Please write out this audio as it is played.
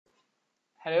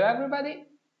Hello everybody!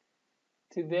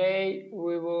 Today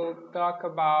we will talk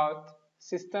about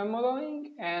system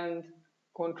modeling and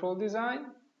control design.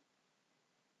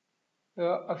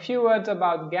 A few words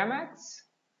about GAMAX.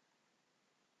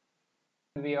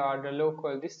 We are the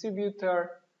local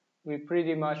distributor. We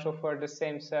pretty much offer the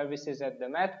same services that the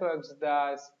Networks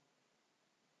does.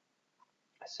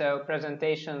 So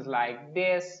presentations like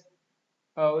this,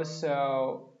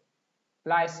 also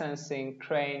licensing,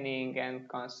 training and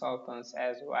consultants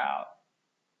as well.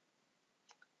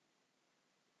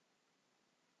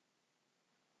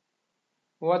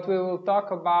 What we will talk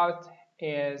about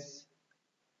is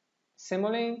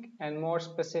Simulink and more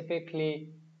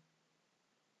specifically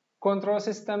control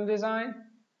system design.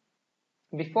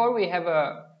 Before we have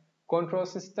a control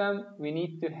system, we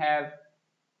need to have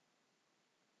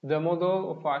the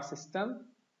model of our system.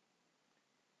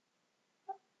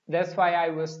 That's why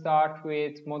I will start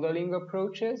with modeling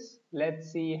approaches.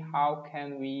 Let's see how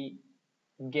can we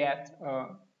get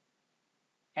an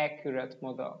accurate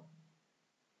model.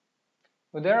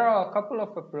 Well, there are a couple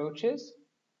of approaches.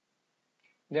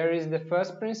 There is the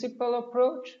first principle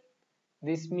approach.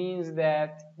 This means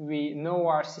that we know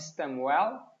our system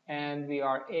well and we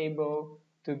are able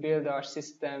to build our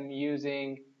system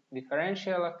using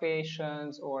differential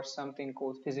equations or something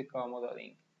called physical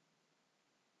modeling.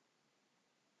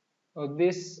 So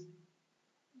this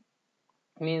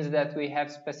means that we have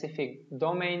specific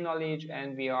domain knowledge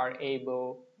and we are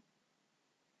able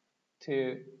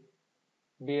to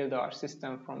build our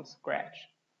system from scratch.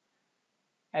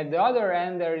 At the other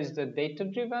end, there is the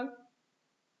data-driven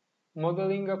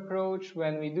modeling approach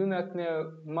when we do not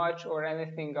know much or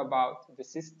anything about the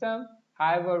system.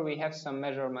 However, we have some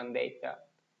measurement data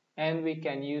and we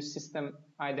can use system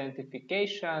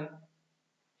identification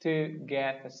to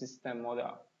get a system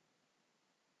model.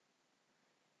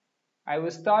 I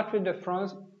will start with the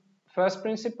first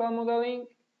principle modeling,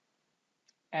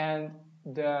 and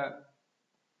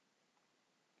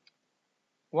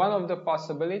one of the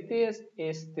possibilities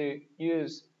is to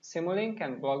use Simulink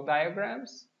and block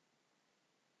diagrams.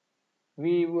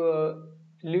 We will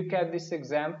look at this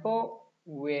example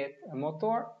with a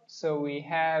motor. So we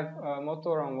have a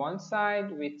motor on one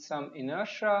side with some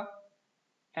inertia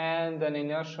and an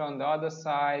inertia on the other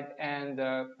side and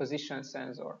a position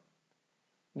sensor.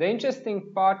 The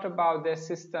interesting part about this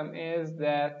system is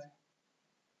that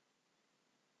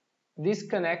this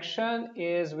connection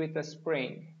is with a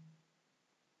spring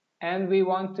and we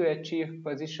want to achieve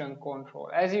position control.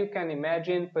 As you can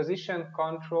imagine, position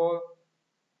control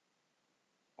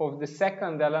of the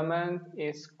second element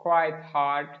is quite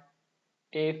hard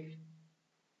if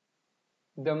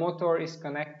the motor is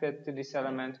connected to this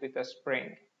element with a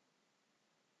spring.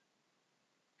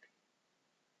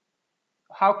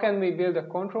 How can we build a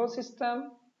control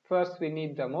system? First, we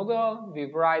need the model.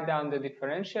 We write down the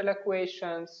differential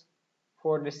equations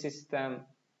for the system,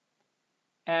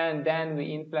 and then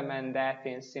we implement that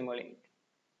in Simulink.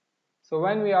 So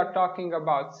when we are talking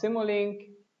about Simulink,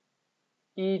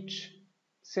 each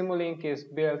Simulink is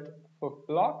built of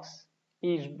blocks.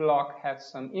 Each block has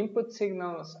some input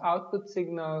signals, output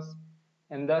signals,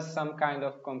 and does some kind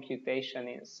of computation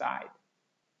inside.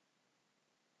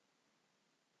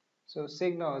 So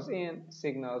signals in,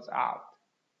 signals out.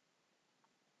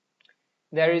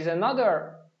 There is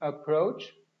another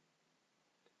approach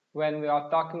when we are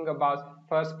talking about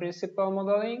first principle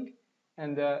modeling,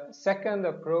 and the second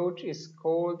approach is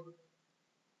called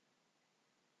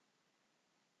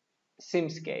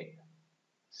Simscape.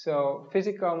 So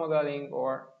physical modeling,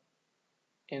 or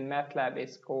in MATLAB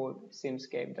it's called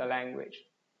Simscape, the language.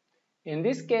 In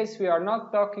this case, we are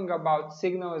not talking about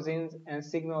signals in and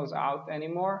signals out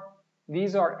anymore.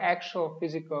 These are actual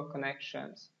physical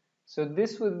connections. So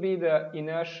this would be the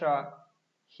inertia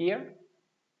here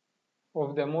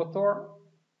of the motor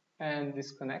and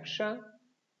this connection.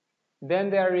 Then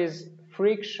there is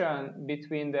friction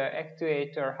between the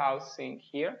actuator housing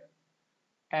here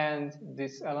and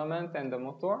this element and the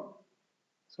motor.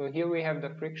 So here we have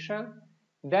the friction.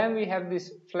 Then we have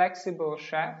this flexible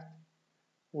shaft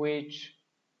which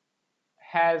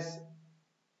has,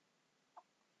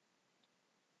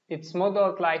 it's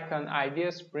modeled like an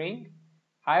ideal spring.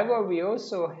 However, we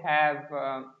also have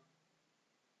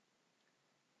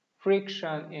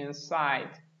friction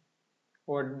inside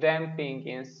or damping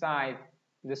inside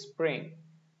the spring.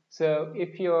 So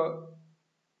if you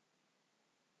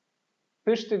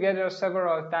push together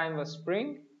several times a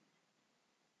spring,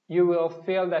 you will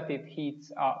feel that it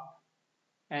heats up,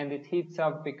 and it heats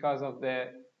up because of the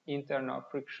internal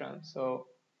friction. So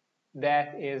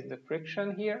that is the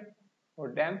friction here,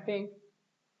 or damping.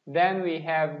 Then we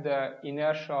have the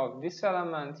inertia of this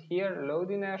element here,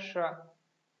 load inertia,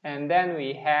 and then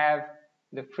we have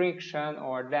the friction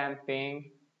or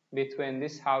damping between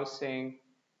this housing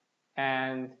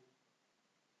and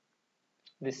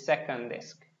this second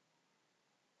disk.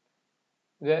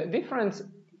 The difference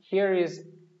here is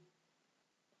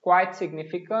quite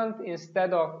significant.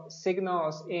 Instead of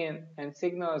signals in and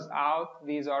signals out,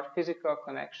 these are physical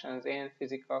connections in,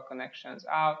 physical connections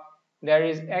out. There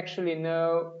is actually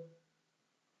no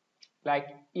like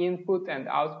input and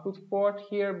output port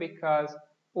here because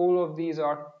all of these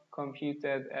are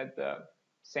computed at the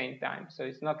same time. So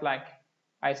it's not like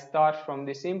I start from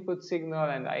this input signal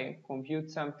and I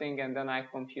compute something and then I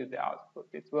compute the output.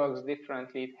 It works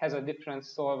differently. It has a different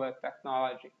solver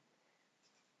technology.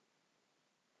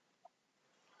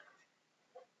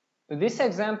 This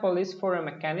example is for a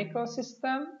mechanical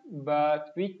system, but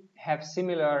we have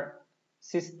similar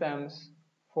systems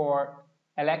for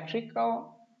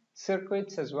electrical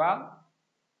circuits as well.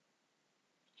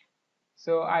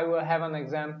 So I will have an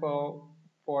example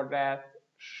for that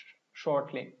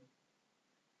shortly.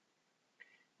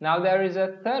 Now there is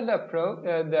a third approach.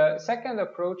 The second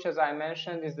approach, as I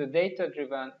mentioned, is the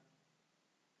data-driven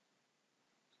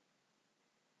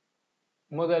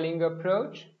modeling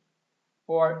approach,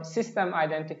 or system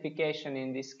identification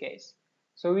in this case.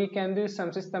 So we can do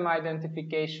some system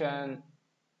identification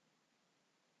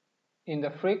in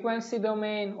the frequency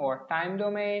domain or time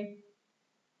domain.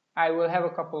 I will have a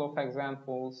couple of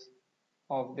examples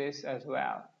of this as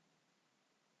well.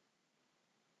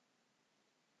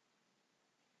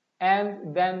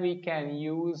 And then we can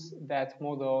use that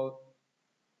model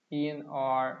in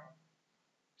our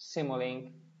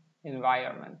Simulink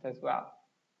environment as well.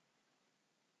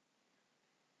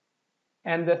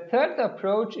 And the third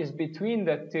approach is between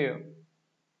the two.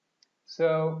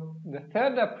 So the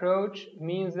third approach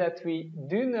means that we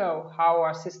do know how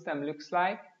our system looks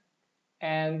like,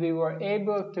 and we were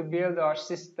able to build our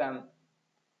system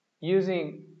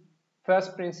using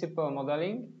first principle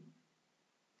modeling.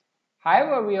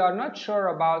 However, we are not sure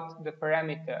about the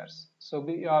parameters. So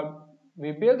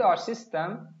we build our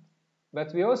system,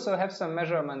 but we also have some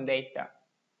measurement data.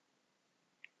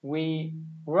 We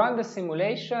run the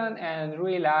simulation and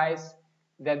realize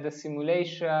that the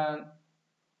simulation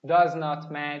does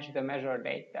not match the measured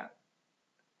data.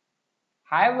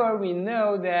 However, we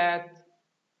know that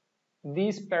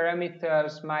these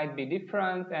parameters might be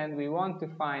different, and we want to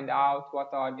find out what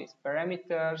are these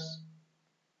parameters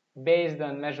based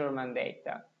on measurement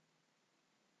data.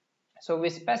 So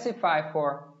we specify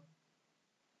for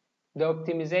the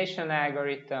optimization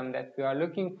algorithm that we are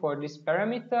looking for these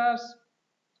parameters,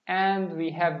 and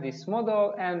we have this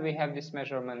model and we have this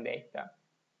measurement data.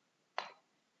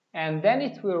 And then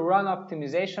it will run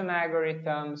optimization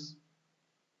algorithms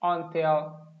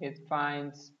until it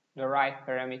finds the right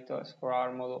parameters for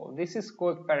our model. This is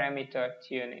called parameter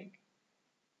tuning.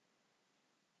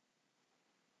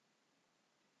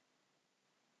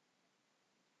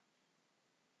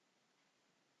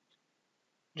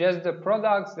 Just the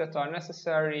products that are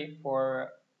necessary for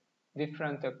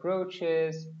different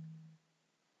approaches.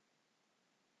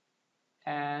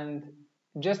 And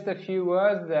just a few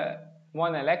words,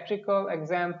 one electrical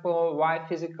example, why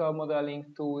physical modeling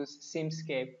tools,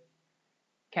 Simscape,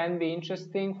 can be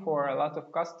interesting for a lot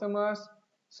of customers.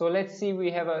 So let's see, we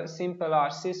have a simple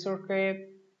RC circuit.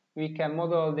 We can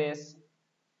model this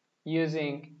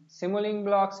using Simulink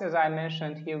blocks. As I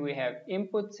mentioned, here we have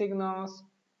input signals.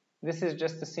 This is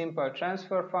just a simple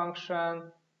transfer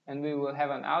function, and we will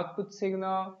have an output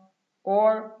signal.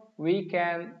 Or we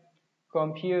can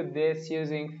compute this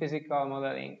using physical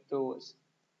modeling tools.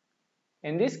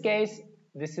 In this case,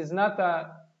 this is not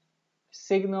a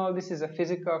signal, this is a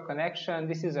physical connection,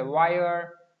 this is a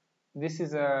wire, this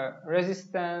is a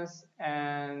resistance,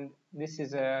 and this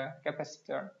is a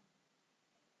capacitor.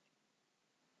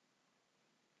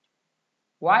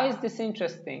 Why is this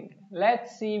interesting?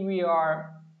 Let's see, we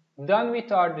are done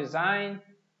with our design,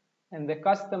 and the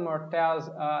customer tells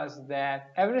us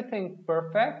that everything's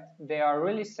perfect, they are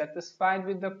really satisfied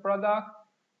with the product.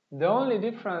 The only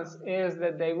difference is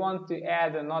that they want to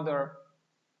add another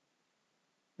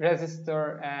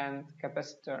resistor and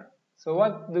capacitor. So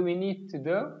what do we need to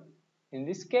do in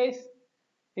this case?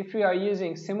 If we are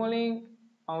using Simulink,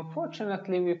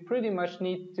 unfortunately we pretty much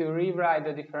need to rewrite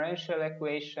the differential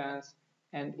equations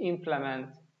and re-implement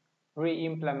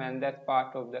that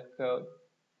part of the code.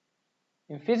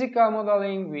 In physical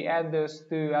modeling, we add those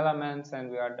two elements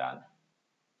and we are done.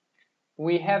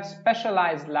 We have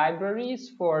specialized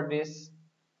libraries for this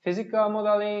physical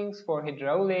modeling, for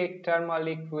hydraulic, thermal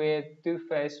liquid,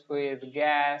 two-phase fluid,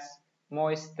 gas,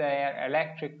 moist air,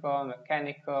 electrical,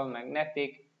 mechanical,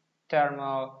 magnetic,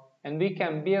 thermal, and we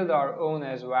can build our own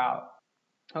as well.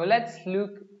 So let's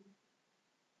look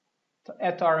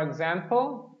at our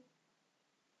example.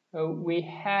 We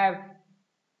have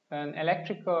an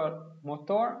electrical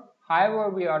motor, however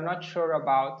we are not sure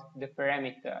about the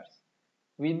parameters.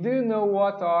 We do know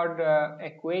what are the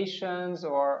equations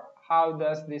or how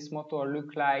does this motor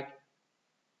look like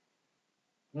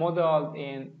modeled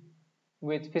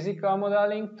with physical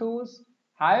modeling tools.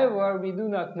 However, we do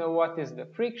not know what is the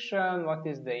friction, what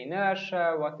is the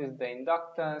inertia, what is the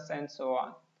inductance, and so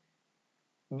on.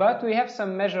 But we have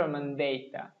some measurement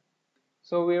data.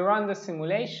 So we run the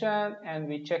simulation and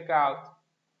we check out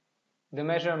the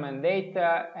measurement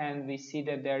data, and we see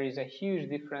that there is a huge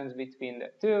difference between the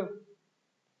two.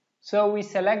 So we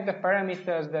select the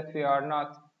parameters that we are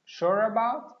not sure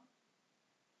about,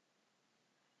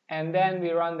 and then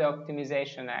we run the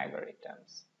optimization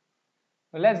algorithms.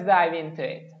 So let's dive into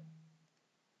it.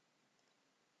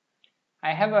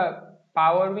 I have a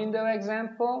power window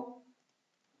example.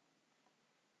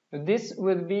 This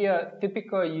would be a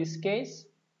typical use case.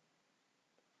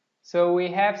 So we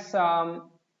have some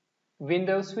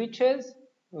window switches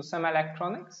with some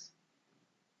electronics.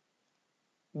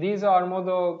 These are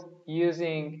modeled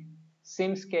using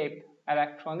Simscape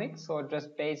Electronics or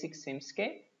just basic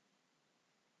Simscape.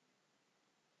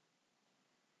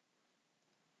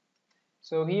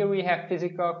 So here we have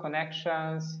physical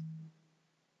connections,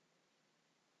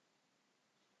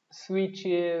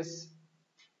 switches,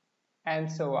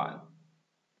 and so on.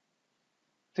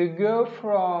 To go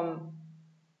from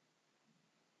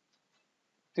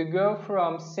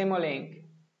Simulink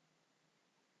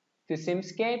to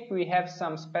Simscape, we have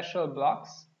some special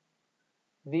blocks.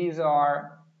 These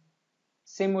are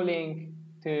Simulink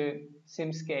to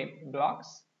Simscape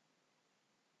blocks.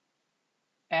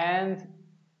 And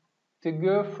to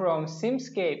go from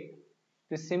Simscape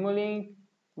to Simulink,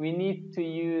 we need to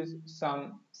use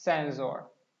some sensor.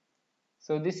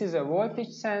 So this is a voltage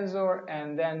sensor,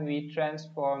 and then we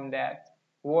transform that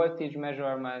voltage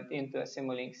measurement into a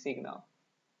Simulink signal.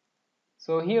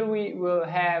 So here we will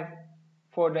have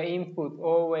for the input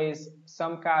always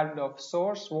some kind of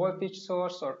source, voltage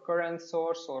source or current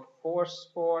source or force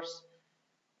source.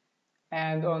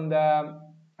 And on the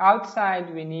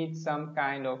outside we need some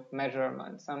kind of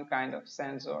measurement, some kind of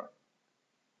sensor.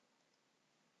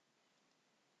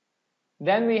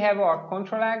 Then we have our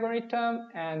control algorithm,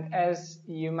 and as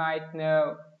you might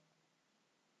know,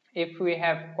 if we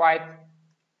have quite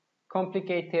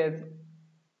complicated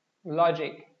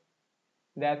logic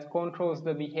that controls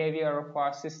the behavior of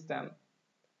our system,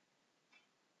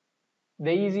 the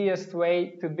easiest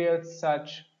way to build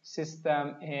such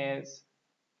system is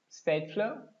state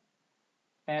flow,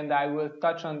 and I will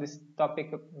touch on this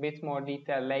topic a bit more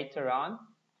detail later on.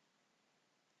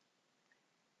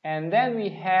 And then we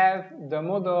have the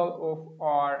model of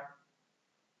our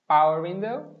power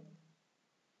window.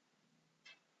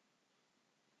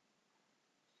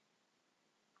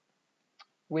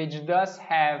 Which does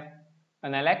have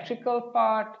an electrical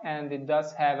part and it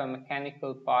does have a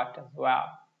mechanical part as well.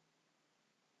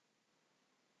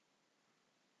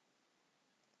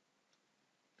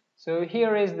 So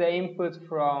here is the input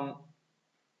from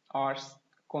our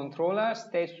controller,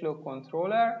 state flow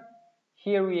controller.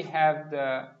 Here we have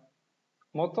the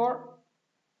motor.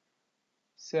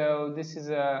 So this is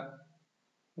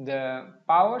the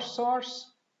power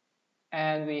source,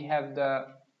 and we have the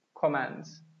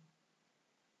commands.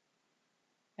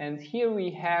 And here we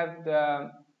have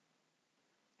the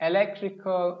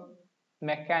electrical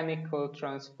mechanical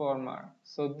transformer.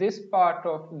 So this part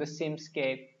of the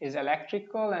Simscape is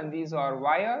electrical, and these are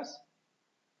wires.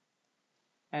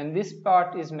 And this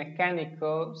part is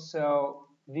mechanical, so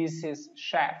this is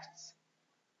shafts.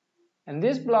 And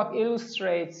this block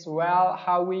illustrates well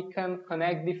how we can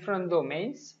connect different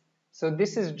domains. So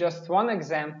this is just one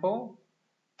example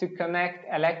to connect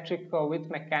electrical with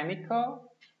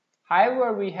mechanical.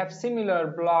 However, we have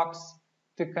similar blocks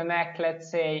to connect, let's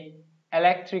say,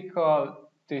 electrical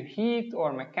to heat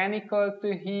or mechanical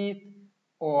to heat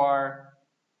or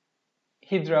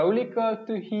hydraulical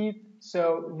to heat.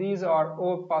 So these are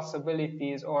all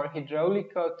possibilities, or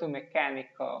hydraulical to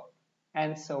mechanical,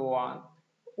 and so on.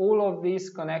 All of these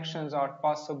connections are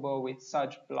possible with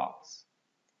such blocks.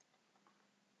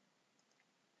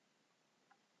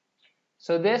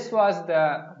 So this was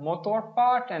the motor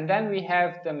part, and then we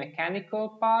have the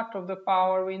mechanical part of the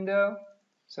power window.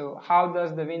 So how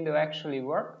does the window actually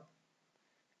work?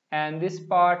 And this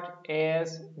part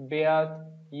is built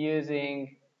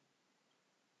using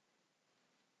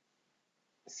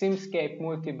Simscape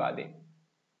multibody.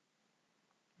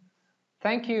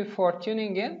 Thank you for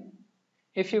tuning in.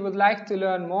 If you would like to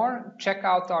learn more, check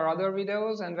out our other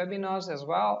videos and webinars as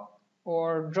well,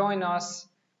 or join us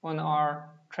on our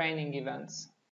training events.